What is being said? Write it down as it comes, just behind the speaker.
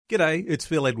G'day, it's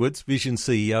Phil Edwards, Vision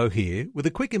CEO here, with a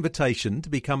quick invitation to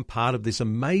become part of this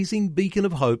amazing beacon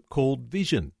of hope called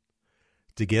Vision.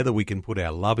 Together we can put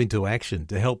our love into action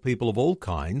to help people of all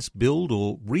kinds build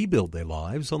or rebuild their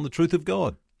lives on the truth of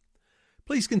God.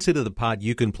 Please consider the part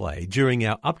you can play during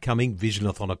our upcoming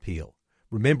Visionathon appeal,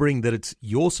 remembering that it's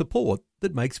your support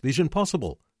that makes Vision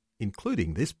possible,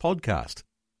 including this podcast.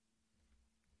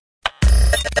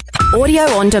 Audio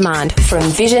on demand from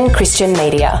Vision Christian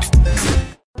Media.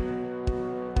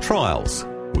 Trials.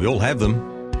 We all have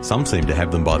them. Some seem to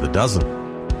have them by the dozen.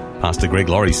 Pastor Greg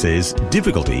Laurie says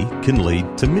difficulty can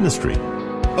lead to ministry.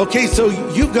 Okay, so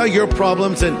you've got your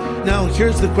problems, and now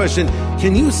here's the question.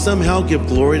 Can you somehow give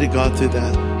glory to God through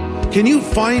that? Can you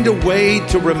find a way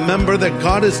to remember that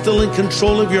God is still in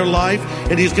control of your life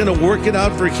and He's going to work it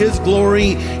out for His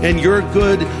glory and your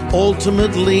good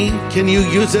ultimately? Can you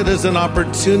use it as an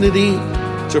opportunity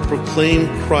to proclaim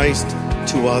Christ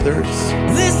to others?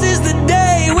 This is the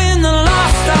day when the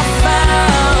lost are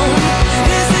found.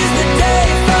 This is the day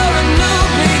for a new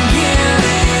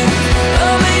beginning.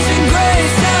 Amazing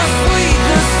grace, how sweet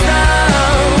the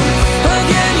sound.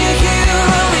 Again you hear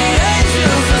all the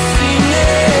angels are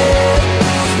singing.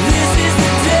 This is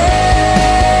the day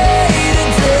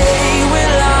when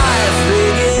life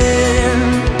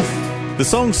begins. The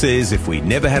song says if we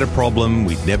never had a problem,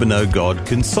 we'd never know God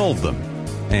can solve them.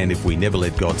 And if we never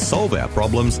let God solve our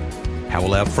problems, how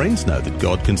will our friends know that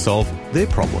God can solve their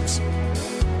problems?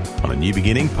 On A New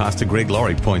Beginning, Pastor Greg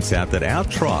Laurie points out that our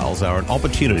trials are an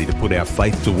opportunity to put our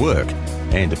faith to work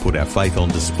and to put our faith on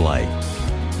display.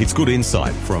 It's good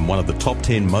insight from one of the top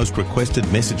 10 most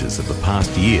requested messages of the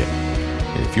past year.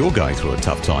 And if you're going through a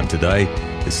tough time today,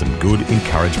 there's some good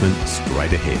encouragement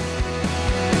straight ahead.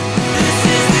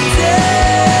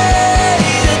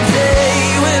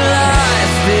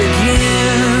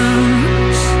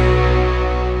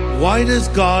 Why does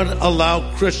God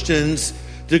allow Christians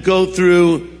to go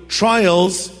through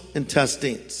trials and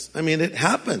testings? I mean, it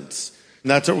happens.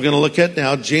 And that's what we're going to look at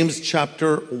now. James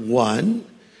chapter 1.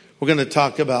 We're going to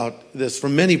talk about this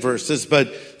from many verses,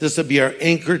 but this will be our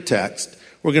anchor text.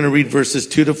 We're going to read verses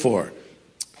 2 to 4.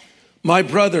 My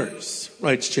brothers,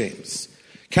 writes James,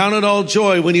 count it all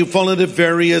joy when you fall into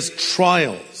various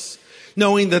trials,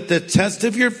 knowing that the test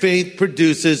of your faith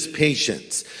produces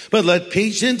patience. But let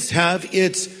patience have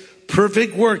its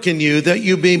perfect work in you, that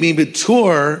you may be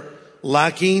mature,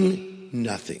 lacking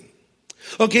nothing.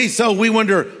 Okay, so we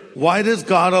wonder, why does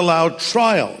God allow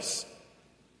trials?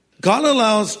 God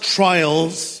allows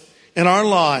trials in our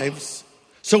lives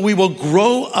so we will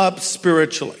grow up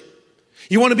spiritually.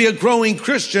 You want to be a growing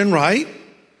Christian, right?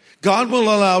 God will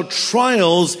allow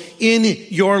trials in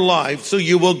your life so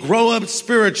you will grow up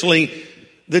spiritually.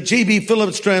 The J.B.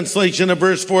 Phillips translation of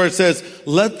verse 4 says,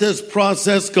 let this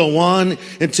process go on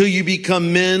until you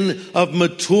become men of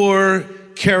mature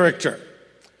character.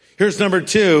 Here's number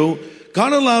 2.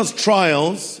 God allows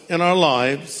trials in our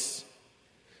lives,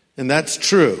 and that's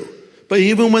true. But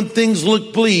even when things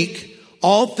look bleak,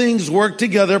 all things work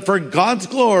together for God's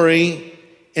glory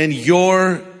and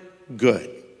your good.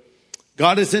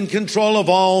 God is in control of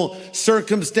all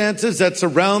circumstances that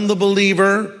surround the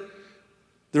believer.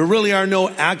 There really are no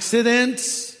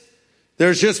accidents.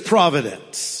 There's just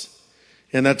providence.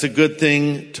 And that's a good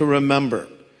thing to remember.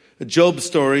 The Job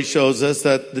story shows us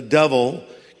that the devil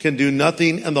can do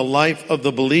nothing in the life of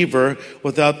the believer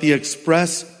without the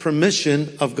express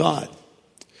permission of God.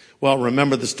 Well,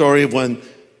 remember the story of when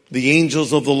the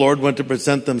angels of the Lord went to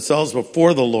present themselves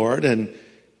before the Lord, and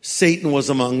Satan was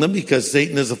among them because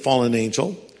Satan is a fallen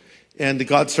angel. And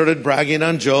God started bragging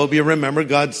on Job. You remember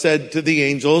God said to the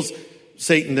angels,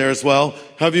 Satan there as well,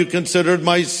 have you considered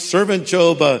my servant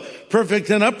Job a perfect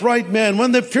and upright man,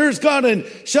 one that fears God and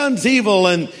shuns evil?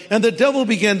 And the devil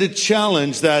began to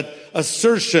challenge that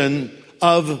assertion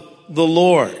of the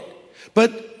Lord.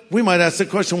 But we might ask the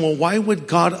question, well, why would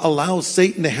God allow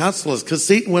Satan to hassle us? Because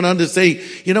Satan went on to say,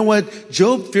 you know what?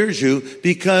 Job fears you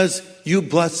because you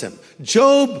bless him.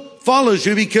 Job follows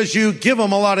you because you give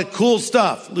him a lot of cool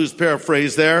stuff. Loose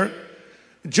paraphrase there.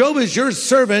 Job is your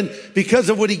servant because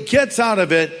of what he gets out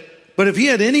of it. But if he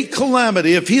had any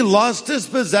calamity, if he lost his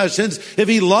possessions, if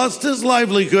he lost his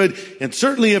livelihood, and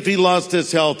certainly if he lost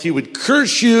his health, he would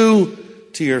curse you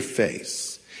to your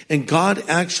face. And God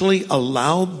actually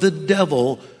allowed the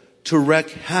devil to wreak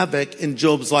havoc in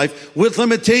Job's life with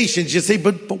limitations. You say,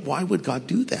 but why would God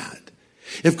do that?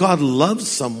 If God loves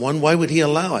someone, why would he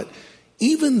allow it?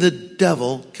 Even the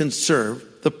devil can serve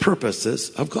the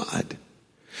purposes of God.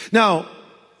 Now,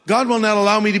 God will not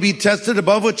allow me to be tested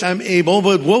above which I'm able,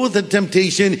 but what with the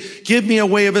temptation, give me a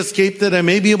way of escape that I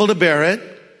may be able to bear it.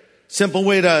 Simple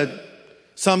way to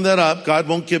sum that up. God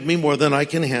won't give me more than I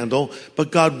can handle,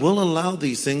 but God will allow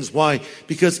these things. Why?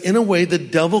 Because in a way, the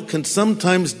devil can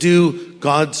sometimes do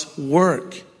God's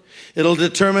work. It'll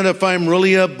determine if I'm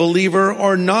really a believer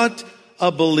or not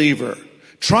a believer.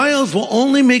 Trials will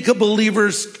only make a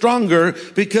believer stronger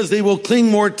because they will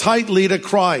cling more tightly to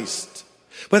Christ.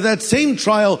 But that same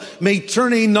trial may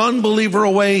turn a non-believer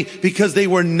away because they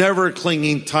were never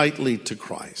clinging tightly to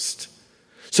Christ.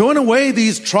 So in a way,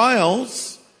 these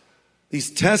trials,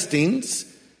 these testings,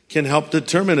 can help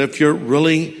determine if you're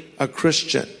really a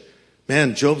Christian.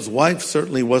 Man, Job's wife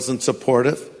certainly wasn't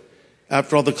supportive.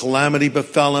 After all the calamity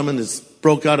befell him and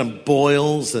broke out in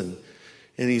boils and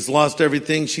he's lost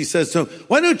everything, she says to him,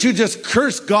 why don't you just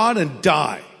curse God and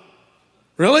die?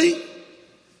 Really?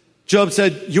 Job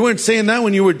said, you weren't saying that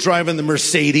when you were driving the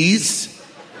Mercedes.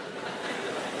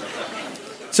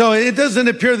 So it doesn't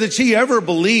appear that she ever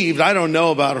believed. I don't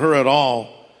know about her at all.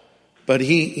 But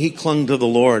he clung to the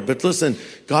Lord. But listen,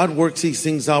 God works these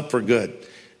things out for good.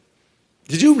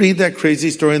 Did you read that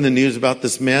crazy story in the news about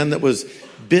this man that was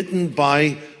bitten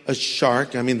by a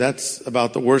shark? I mean, that's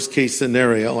about the worst case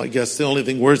scenario. I guess the only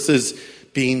thing worse is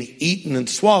being eaten and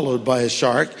swallowed by a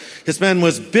shark. This man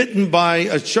was bitten by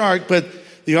a shark, but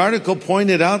the article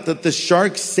pointed out that the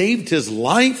shark saved his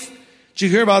life. Did you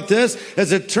hear about this?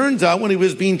 As it turns out, when he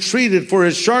was being treated for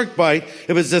his shark bite,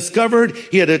 it was discovered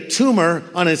he had a tumor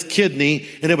on his kidney,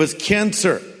 and it was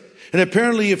cancer. And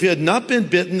apparently, if he had not been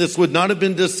bitten, this would not have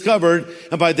been discovered,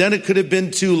 and by then it could have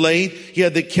been too late. He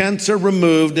had the cancer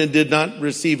removed and did not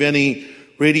receive any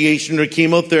radiation or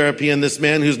chemotherapy. And this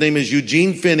man, whose name is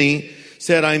Eugene Finney,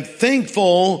 said, I'm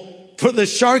thankful for the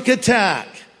shark attack.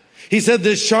 He said,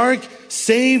 the shark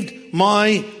saved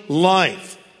my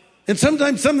life. And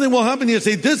sometimes something will happen. You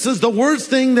say, this is the worst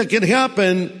thing that can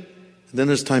happen. And then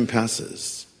as time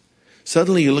passes,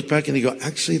 suddenly you look back and you go,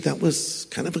 actually, that was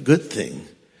kind of a good thing.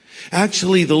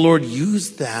 Actually, the Lord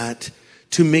used that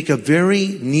to make a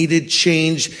very needed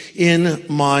change in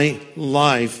my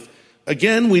life.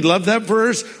 Again, we love that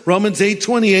verse, Romans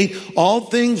 8:28. All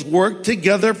things work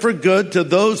together for good to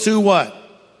those who what?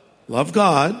 Love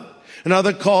God and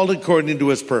are called according to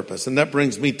his purpose. And that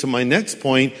brings me to my next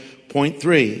point, point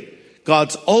 3.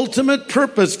 God's ultimate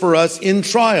purpose for us in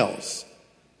trials,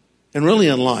 and really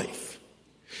in life,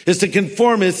 is to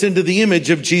conform us into the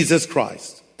image of Jesus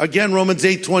Christ. Again, Romans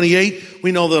 8:28,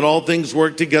 we know that all things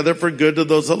work together for good to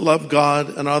those that love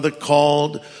God and are the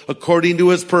called according to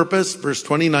his purpose. Verse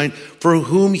 29, for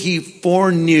whom he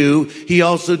foreknew, he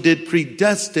also did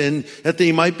predestine that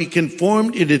they might be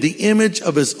conformed into the image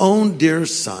of his own dear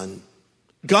Son.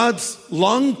 God's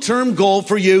long-term goal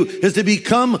for you is to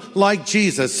become like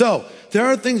Jesus. So there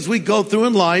are things we go through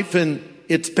in life and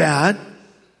it's bad.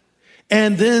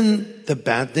 And then the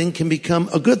bad thing can become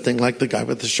a good thing, like the guy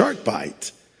with the shark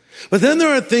bite. But then there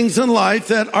are things in life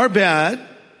that are bad.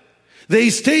 They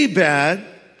stay bad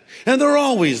and they're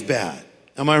always bad.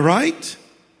 Am I right?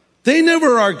 They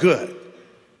never are good.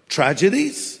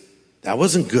 Tragedies, that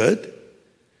wasn't good.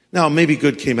 Now, maybe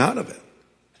good came out of it,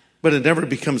 but it never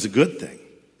becomes a good thing.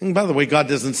 And by the way, God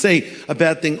doesn't say a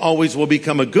bad thing always will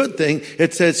become a good thing.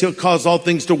 It says he'll cause all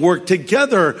things to work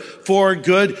together for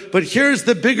good. But here's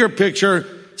the bigger picture.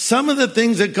 Some of the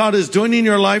things that God is doing in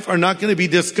your life are not going to be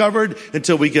discovered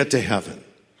until we get to heaven.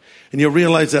 And you'll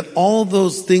realize that all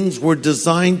those things were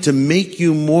designed to make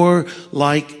you more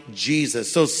like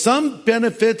Jesus. So some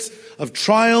benefits of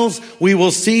trials we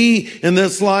will see in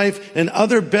this life, and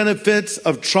other benefits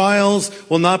of trials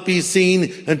will not be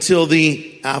seen until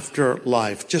the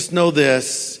afterlife. Just know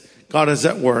this, God is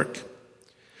at work.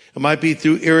 It might be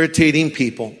through irritating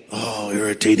people. Oh,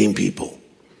 irritating people.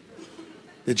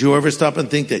 Did you ever stop and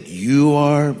think that you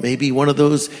are maybe one of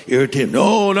those irritating?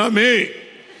 No, not me.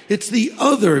 It's the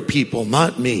other people,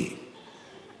 not me.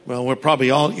 Well, we're probably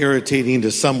all irritating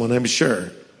to someone, I'm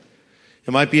sure.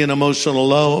 It might be an emotional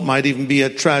low. It might even be a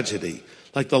tragedy,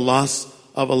 like the loss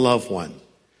of a loved one.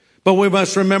 But we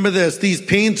must remember this. These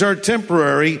pains are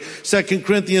temporary. 2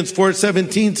 Corinthians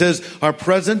 4:17 says, our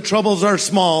present troubles are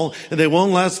small and they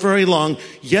won't last very long.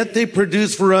 Yet they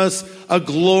produce for us a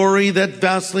glory that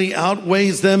vastly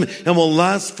outweighs them and will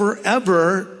last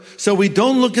forever. So we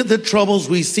don't look at the troubles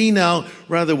we see now.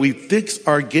 Rather, we fix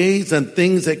our gaze on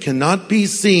things that cannot be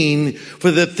seen. For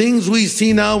the things we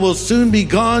see now will soon be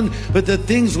gone, but the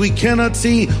things we cannot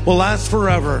see will last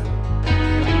forever.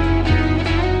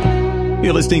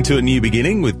 You're listening to A New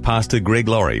Beginning with Pastor Greg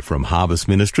Laurie from Harvest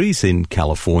Ministries in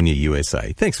California,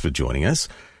 USA. Thanks for joining us.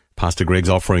 Pastor Greg's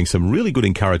offering some really good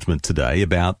encouragement today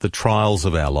about the trials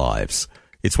of our lives.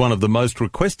 It's one of the most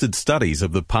requested studies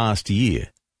of the past year,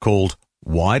 called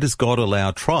Why Does God Allow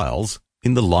Trials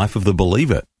in the Life of the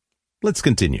Believer? Let's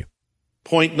continue.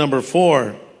 Point number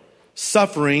 4,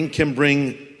 suffering can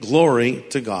bring glory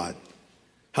to God.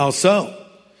 How so?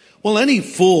 Well, any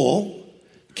fool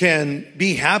can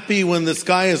be happy when the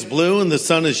sky is blue and the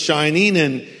sun is shining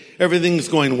and everything's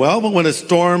going well, but when a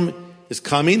storm is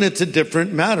coming, it's a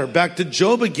different matter. Back to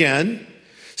Job again.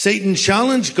 Satan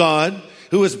challenged God,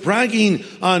 who was bragging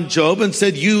on Job, and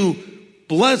said, you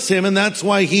bless him, and that's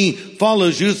why he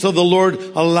follows you. So the Lord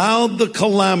allowed the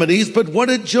calamities. But what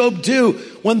did Job do?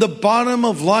 When the bottom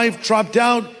of life dropped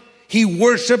out, he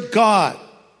worshiped God,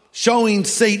 showing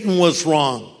Satan was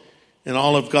wrong. And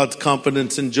all of God's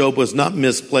confidence in Job was not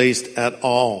misplaced at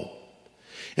all.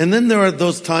 And then there are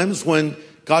those times when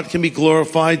God can be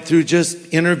glorified through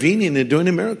just intervening and doing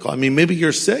a miracle. I mean, maybe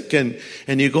you're sick and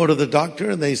you go to the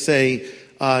doctor and they say,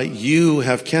 you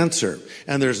have cancer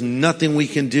and there's nothing we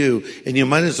can do. And you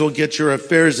might as well get your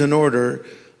affairs in order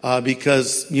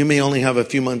because you may only have a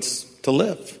few months to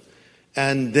live.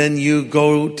 And then you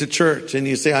go to church and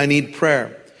you say, I need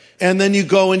prayer. And then you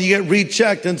go and you get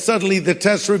rechecked and suddenly the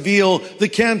tests reveal the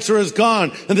cancer is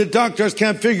gone and the doctors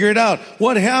can't figure it out.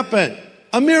 What happened?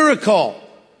 A miracle.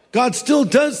 God still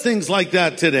does things like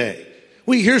that today.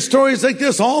 We hear stories like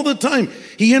this all the time.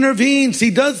 He intervenes. He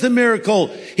does the miracle.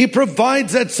 He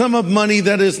provides that sum of money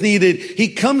that is needed.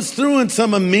 He comes through in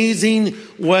some amazing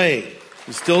way.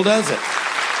 He still does it.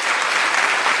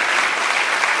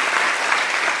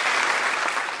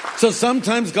 So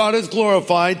sometimes God is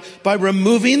glorified by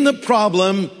removing the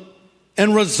problem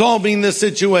and resolving the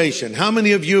situation. How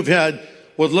many of you have had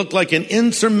what looked like an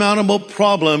insurmountable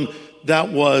problem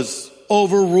that was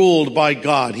overruled by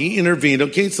God? He intervened.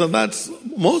 Okay, so that's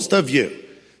most of you.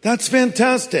 That's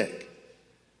fantastic.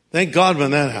 Thank God when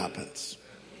that happens.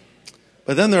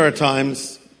 But then there are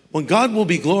times when God will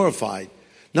be glorified,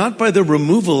 not by the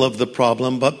removal of the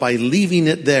problem, but by leaving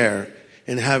it there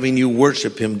and having you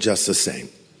worship him just the same.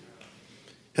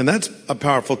 And that's a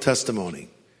powerful testimony.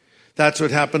 That's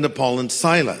what happened to Paul and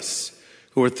Silas,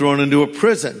 who were thrown into a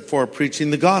prison for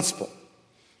preaching the gospel.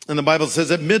 And the Bible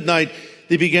says at midnight,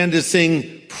 they began to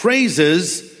sing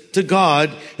praises to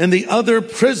God, and the other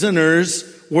prisoners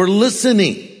were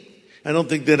listening. I don't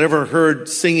think they'd ever heard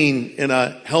singing in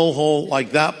a hellhole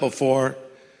like that before.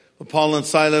 But Paul and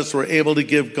Silas were able to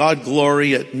give God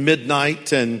glory at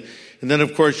midnight. And then,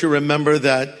 of course, you remember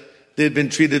that they'd been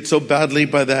treated so badly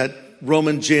by that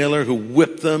Roman jailer who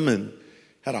whipped them and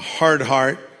had a hard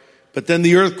heart. But then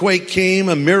the earthquake came,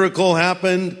 a miracle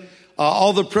happened.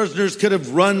 All the prisoners could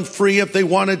have run free if they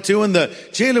wanted to, and the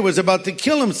jailer was about to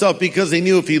kill himself because he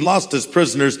knew if he lost his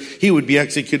prisoners, he would be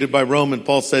executed by Rome. And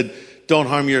Paul said, don't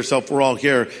harm yourself, we're all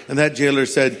here. And that jailer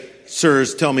said,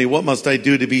 sirs, tell me, what must I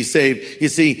do to be saved? You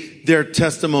see, their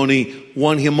testimony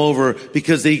won him over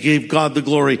because they gave God the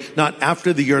glory, not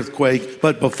after the earthquake,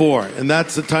 but before. And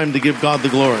that's the time to give God the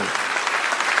glory.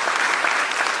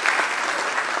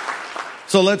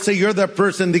 So let's say you're that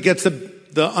person that gets the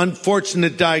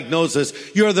unfortunate diagnosis.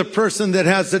 You're the person that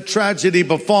has the tragedy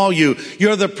befall you.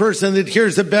 You're the person that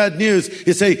hears the bad news.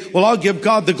 You say, well, I'll give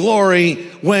God the glory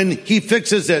when he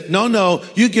fixes it. No,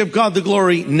 you give God the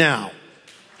glory now.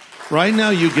 Right now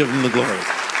you give him the glory.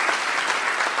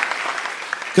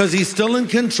 Because he's still in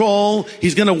control.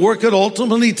 He's going to work it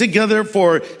ultimately together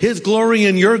for his glory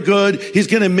and your good. He's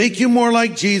going to make you more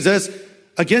like Jesus.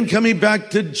 Again, coming back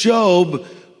to Job,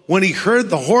 when he heard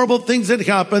the horrible things that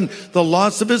happened, the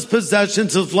loss of his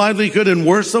possessions, his livelihood, and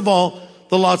worst of all,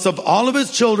 the loss of all of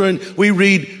his children, we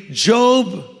read,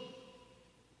 Job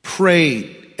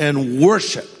prayed and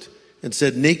worshiped and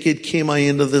said, naked came I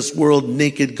into this world,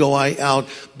 naked go I out.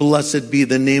 Blessed be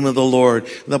the name of the Lord.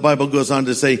 And the Bible goes on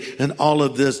to say, and all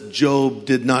of this, Job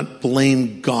did not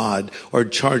blame God or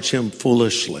charge him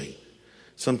foolishly.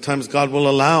 Sometimes God will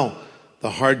allow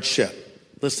the hardship.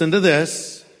 Listen to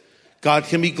this. God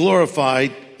can be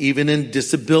glorified even in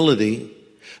disability.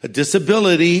 A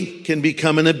disability can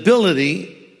become an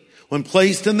ability when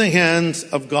placed in the hands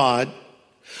of God.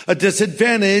 A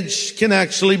disadvantage can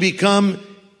actually become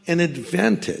an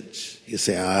advantage. You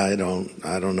say, I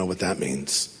don't know what that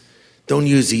means. Don't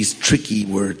use these tricky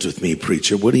words with me,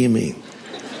 preacher. What do you mean?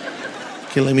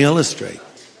 Okay, let me illustrate.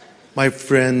 My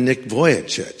friend Nick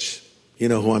Vujicic, you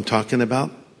know who I'm talking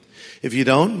about? If you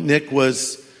don't, Nick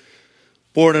was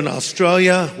born in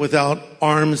Australia without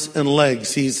arms and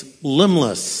legs. He's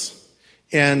limbless.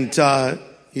 And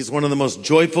he's one of the most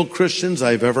joyful Christians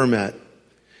I've ever met.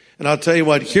 And I'll tell you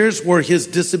what, here's where his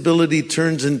disability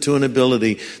turns into an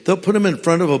ability. They'll put him in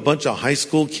front of a bunch of high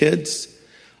school kids,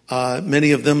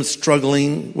 many of them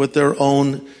struggling with their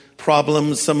own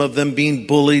problems, some of them being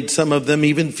bullied, some of them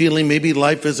even feeling maybe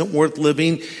life isn't worth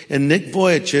living. And Nick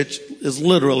Vujicic is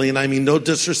literally, and I mean no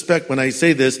disrespect when I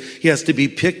say this, he has to be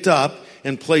picked up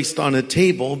and placed on a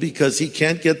table because he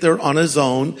can't get there on his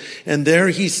own. And there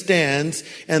he stands,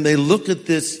 and they look at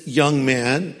this young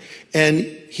man, and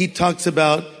he talks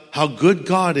about how good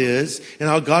God is and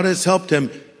how God has helped him.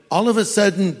 All of a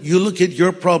sudden, you look at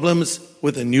your problems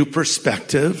with a new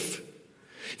perspective.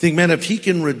 You think, man, if he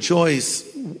can rejoice,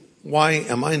 why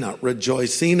am I not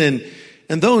rejoicing? And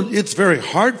though it's very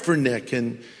hard for Nick,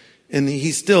 and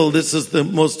he still, this is the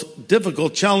most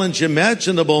difficult challenge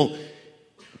imaginable,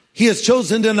 he has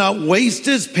chosen to not waste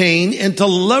his pain and to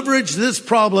leverage this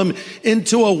problem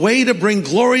into a way to bring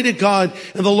glory to God.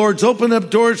 And the Lord's opened up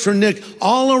doors for Nick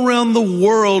all around the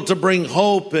world to bring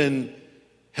hope and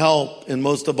help, and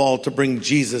most of all, to bring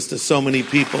Jesus to so many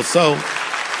people. So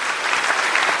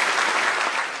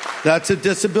that's a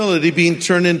disability being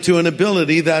turned into an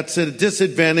ability. That's a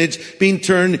disadvantage being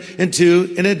turned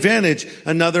into an advantage.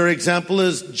 Another example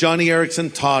is Johnny Erickson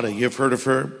Tada. You've heard of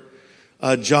her.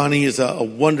 Johnny is a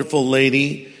wonderful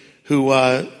lady who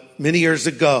many years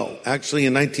ago, actually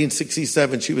in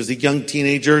 1967, she was a young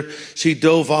teenager. She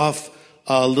dove off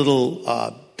a little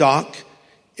dock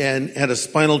and had a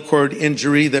spinal cord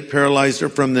injury that paralyzed her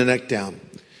from the neck down.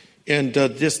 And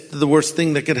just the worst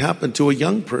thing that could happen to a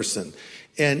young person.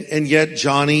 And yet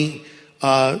Johnny,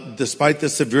 despite the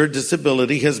severe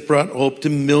disability, has brought hope to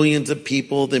millions of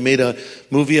people. They made a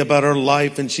movie about her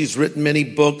life, and she's written many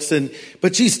books,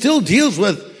 but she still deals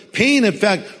with pain. In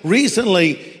fact,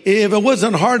 recently, if it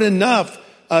wasn't hard enough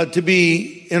to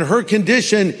be in her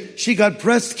condition, she got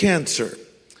breast cancer.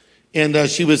 And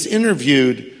she was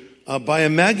interviewed by a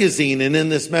magazine, and in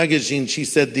this magazine, she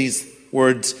said these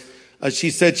words. She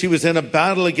said she was in a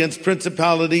battle against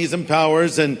principalities and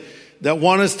powers and that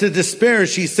want us to despair.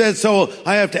 She said, so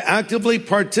I have to actively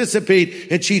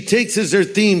participate. And she takes as her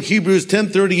theme Hebrews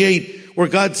 10:38, where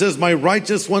God says, my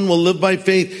righteous one will live by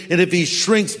faith. And if he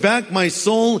shrinks back, my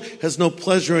soul has no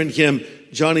pleasure in him.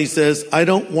 Johnny says, I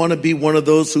don't want to be one of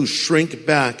those who shrink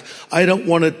back. I don't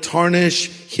want to tarnish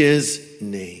his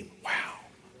name. Wow.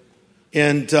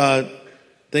 And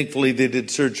thankfully, they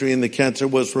did surgery and the cancer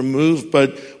was removed,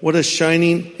 but what a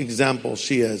shining example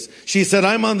she is. She said,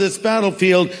 I'm on this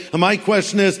battlefield, and my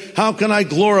question is, how can I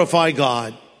glorify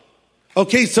God?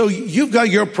 Okay, so you've got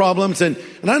your problems, and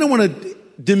I don't want to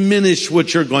diminish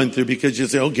what you're going through because you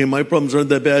say, okay, my problems aren't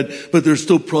that bad, but there's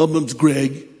still problems,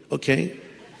 Greg. Okay,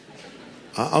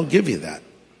 I'll give you that.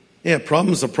 Yeah,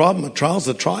 problem's a problem, a trial's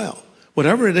a trial.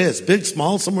 Whatever it is, big,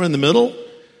 small, somewhere in the middle.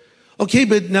 Okay,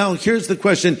 but now here's the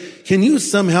question. Can you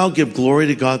somehow give glory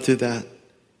to God through that?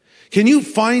 Can you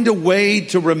find a way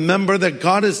to remember that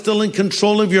God is still in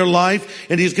control of your life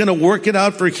and he's going to work it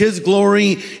out for his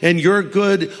glory and your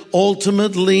good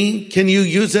ultimately? Can you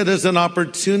use it as an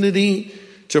opportunity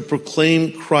to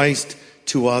proclaim Christ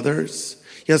to others?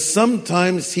 Yes,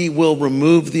 sometimes he will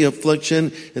remove the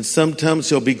affliction and sometimes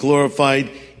he'll be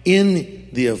glorified in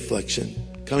the affliction.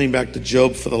 Coming back to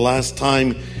Job for the last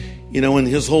time, when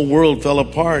his whole world fell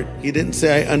apart, he didn't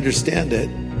say, I understand it.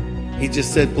 He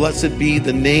just said, blessed be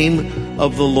the name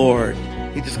of the Lord.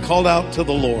 He just called out to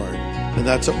the Lord. And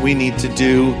that's what we need to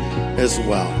do as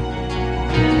well.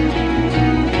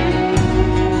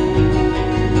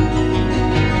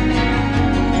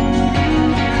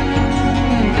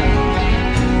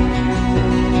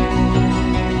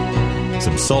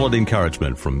 Some solid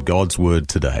encouragement from God's Word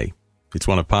today. It's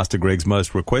one of Pastor Greg's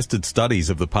most requested studies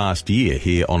of the past year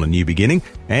here on A New Beginning,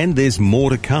 and there's more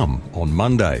to come on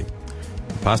Monday.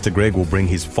 Pastor Greg will bring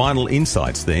his final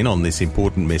insights then on this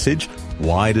important message,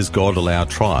 why does God allow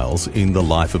trials in the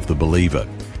life of the believer?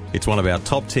 It's one of our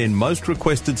top 10 most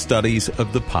requested studies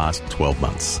of the past 12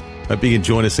 months. Hope you can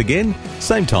join us again,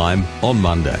 same time on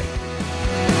Monday.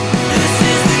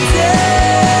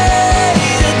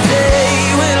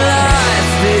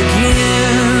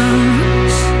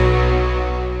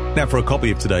 Now, for a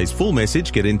copy of today's full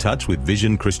message, get in touch with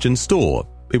Vision Christian Store.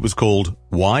 It was called,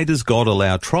 Why Does God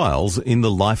Allow Trials in the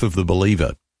Life of the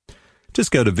Believer?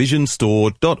 Just go to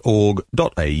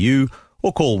visionstore.org.au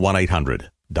or call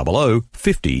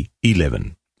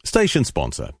 1-800-00-50-11. Station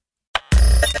sponsor.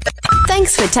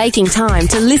 Thanks for taking time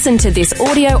to listen to this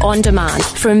audio on demand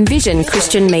from Vision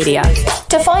Christian Media.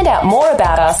 To find out more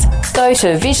about us, go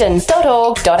to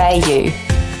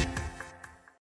vision.org.au.